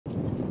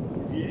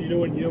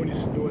when you're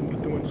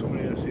doing so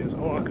many essays.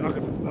 Oh, I could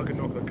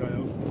knock that guy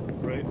out,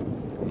 right?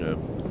 Yeah.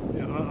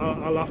 Yeah,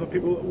 I laugh at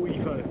people. Oh,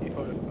 E5.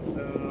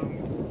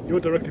 You're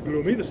directly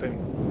below me the same.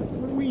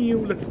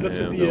 Let's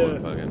hit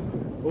the.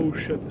 Oh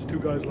shit! There's two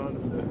guys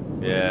landing there.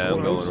 Yeah,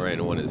 I'm going right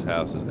to one of his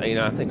houses. You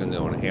know, I think I'm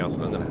going to a house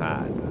and I'm gonna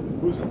hide.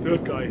 Who's the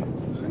third guy?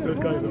 There's the third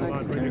guy gonna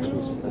land right next to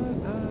us.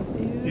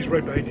 He's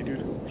right behind you,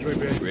 dude. He's right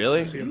behind you.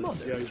 Really?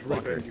 Yeah, he's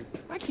right behind you.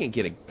 I can't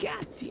get a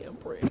goddamn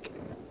break.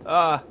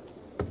 I'm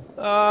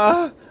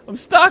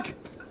stuck.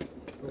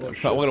 Oh, I'm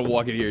gonna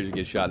walk in here to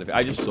get shot.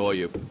 I just saw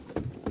you.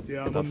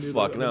 Yeah, What the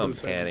fuck? Now I'm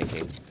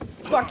panicking.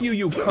 Fuck you,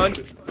 you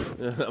cunt!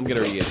 I'm gonna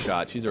already get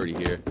shot. She's already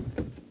here.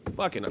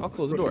 Fucking, I'll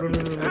close the door.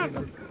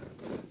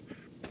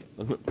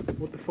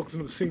 What the fuck is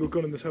another single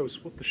gun in this house?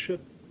 What the shit?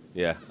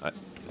 Yeah.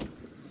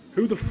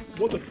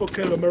 What the fuck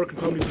kind of American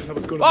family doesn't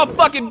have a gun? Oh,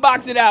 fucking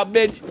box it out,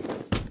 bitch!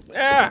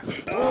 Yeah.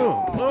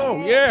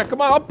 Oh, yeah.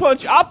 Come on, I'll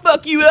punch you. I'll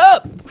fuck you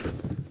up.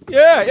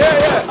 Yeah.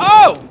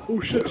 Oh!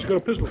 Oh shit, she got a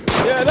pistol.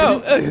 Yeah,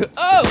 no.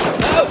 Oh!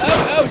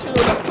 She know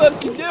what the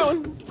fuck you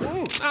doing.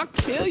 I'll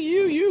kill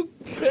you.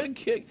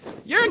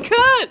 You're a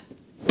cunt!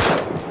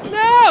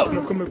 No!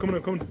 Come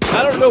on.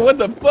 I don't know what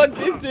the fuck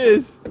this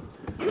is.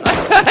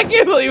 I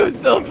can't believe I'm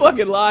still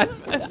fucking alive.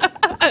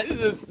 This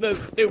is the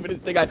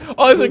stupidest thing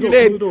oh, there's a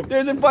grenade.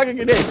 There's a fucking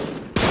grenade.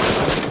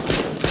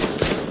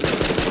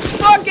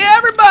 Fuck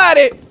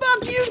everybody!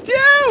 Fuck you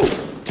too!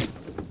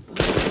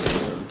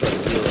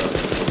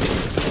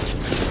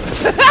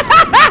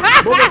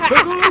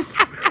 Motherfuckers!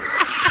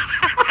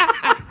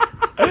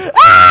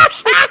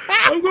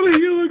 I'm gonna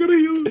heal.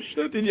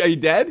 Shit. Are you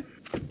dead?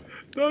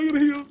 No, I'm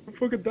gonna heal. I'm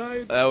fucking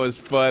dying. That was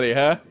funny,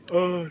 huh?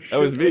 Oh shit. That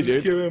was me,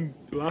 dude.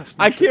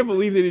 I can't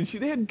believe they didn't shoot.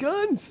 They had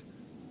guns.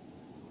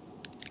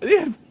 They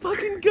had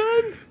fucking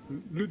guns.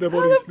 Loot their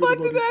How bodies, the fuck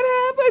did that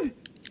happen?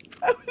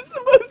 That was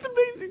the most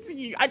amazing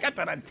thing. I got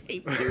that on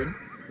tape, dude.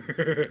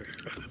 That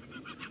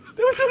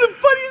was one of the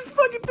funniest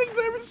fucking things I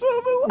ever saw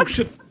in my life. Oh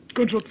shit.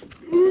 Gunshots.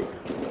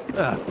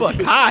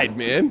 Fuck, hide,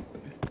 man.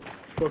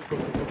 Fuck.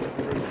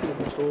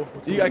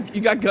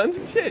 You got guns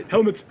and shit?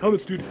 Helmets,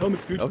 dude.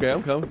 Okay,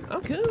 I'm coming.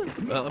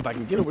 Well, if I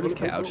can get over this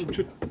couch. Oh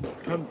shit.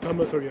 Time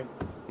left again.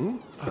 Oh,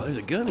 there's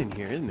a gun in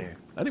here, isn't there?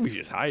 I think we should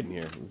just hide in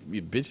here.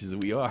 We bitches that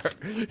we are.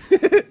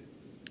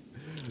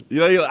 You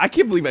know, I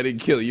can't believe I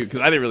didn't kill you, because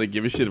I didn't really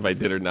give a shit if I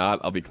did or not.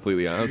 I'll be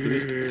completely honest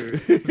with you.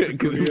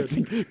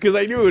 Because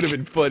I knew it would have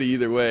been funny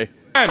either way.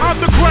 I'm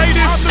the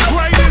greatest.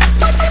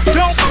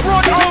 Don't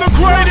front, I'm the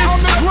greatest.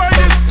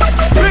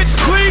 Bitch,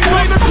 please,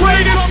 I'm the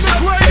greatest.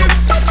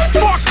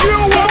 Fuck you,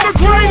 I'm the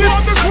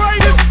greatest.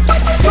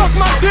 Suck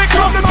my dick,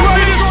 I'm the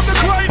greatest.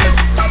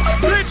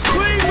 Bitch,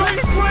 please, I'm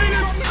the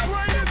greatest.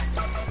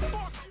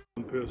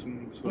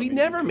 We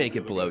never make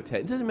it below 10.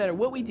 It doesn't matter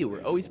what we do,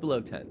 we're always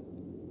below 10.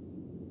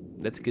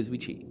 That's because we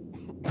cheat.